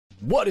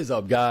What is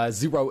up, guys?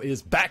 Zero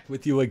is back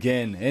with you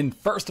again, and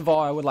first of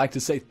all, I would like to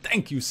say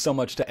thank you so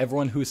much to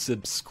everyone who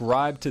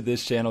subscribed to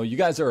this channel. You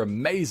guys are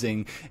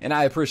amazing, and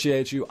I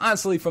appreciate you,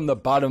 honestly, from the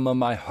bottom of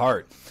my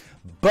heart.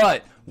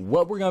 But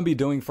what we're going to be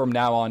doing from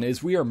now on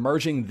is we are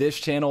merging this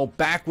channel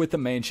back with the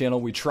main channel.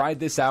 We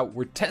tried this out.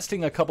 We're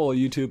testing a couple of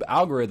YouTube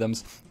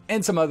algorithms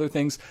and some other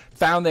things.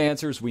 Found the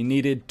answers we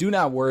needed. Do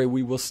not worry,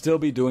 we will still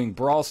be doing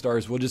Brawl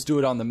Stars. We'll just do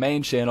it on the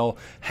main channel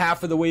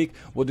half of the week.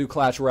 We'll do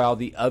Clash Royale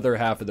the other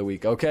half of the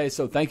week. Okay,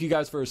 so thank you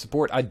guys for your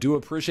support. I do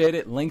appreciate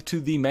it. Link to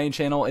the main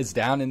channel is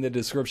down in the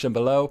description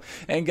below.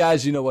 And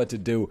guys, you know what to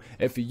do.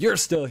 If you're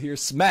still here,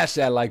 smash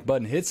that like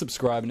button, hit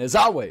subscribe, and as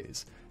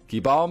always,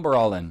 keep on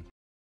brawling.